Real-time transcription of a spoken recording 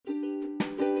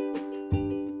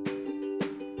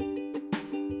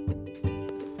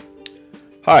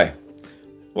Hi,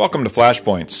 welcome to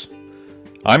Flashpoints.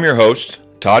 I'm your host,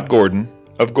 Todd Gordon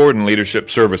of Gordon Leadership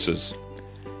Services.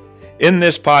 In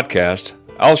this podcast,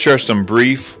 I'll share some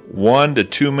brief 1 to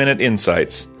 2 minute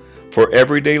insights for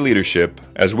everyday leadership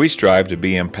as we strive to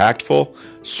be impactful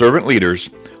servant leaders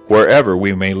wherever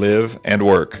we may live and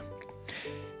work.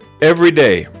 Every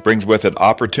day brings with it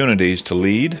opportunities to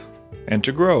lead and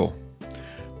to grow.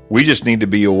 We just need to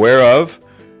be aware of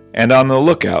and on the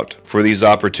lookout for these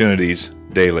opportunities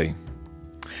daily.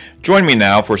 Join me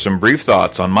now for some brief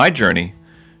thoughts on my journey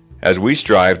as we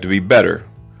strive to be better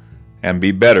and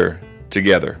be better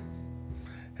together.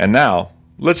 And now,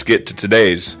 let's get to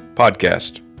today's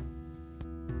podcast.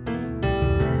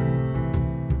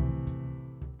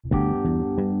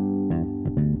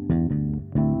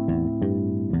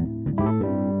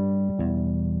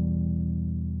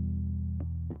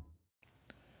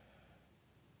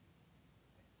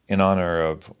 In honor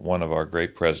of one of our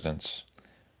great presidents,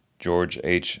 George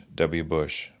H.W.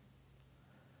 Bush.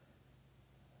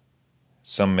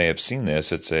 Some may have seen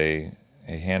this. It's a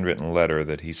handwritten letter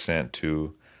that he sent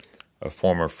to a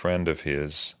former friend of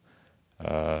his,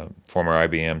 former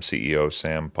IBM CEO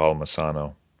Sam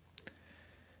Palmisano.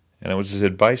 And it was his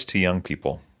advice to young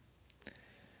people.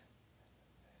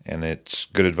 And it's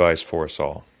good advice for us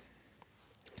all.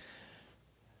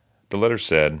 The letter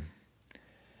said,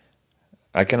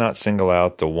 "I cannot single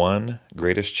out the one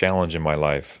greatest challenge in my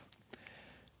life.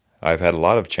 I've had a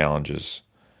lot of challenges,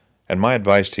 and my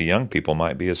advice to young people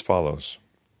might be as follows.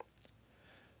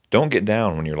 Don't get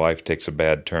down when your life takes a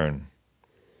bad turn.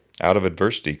 Out of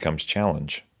adversity comes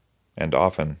challenge, and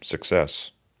often success.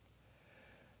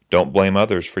 Don't blame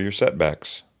others for your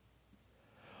setbacks.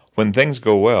 When things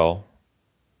go well,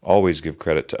 always give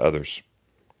credit to others.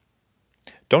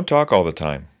 Don't talk all the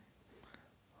time.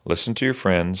 Listen to your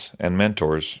friends and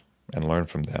mentors and learn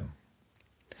from them.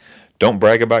 Don't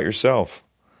brag about yourself.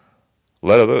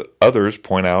 Let others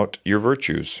point out your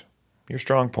virtues, your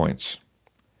strong points.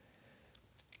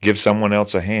 Give someone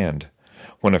else a hand.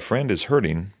 When a friend is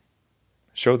hurting,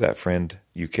 show that friend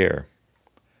you care.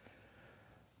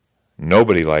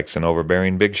 Nobody likes an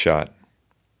overbearing big shot.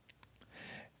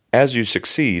 As you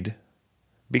succeed,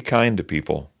 be kind to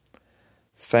people.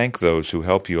 Thank those who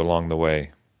help you along the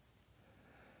way.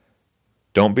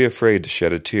 Don't be afraid to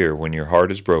shed a tear when your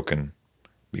heart is broken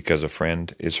because a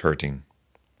friend is hurting.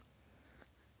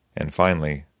 And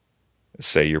finally,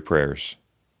 say your prayers."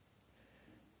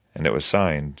 And it was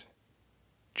signed,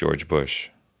 George Bush.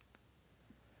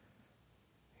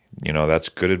 You know, that's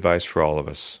good advice for all of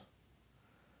us.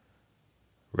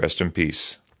 Rest in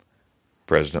peace,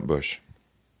 President Bush.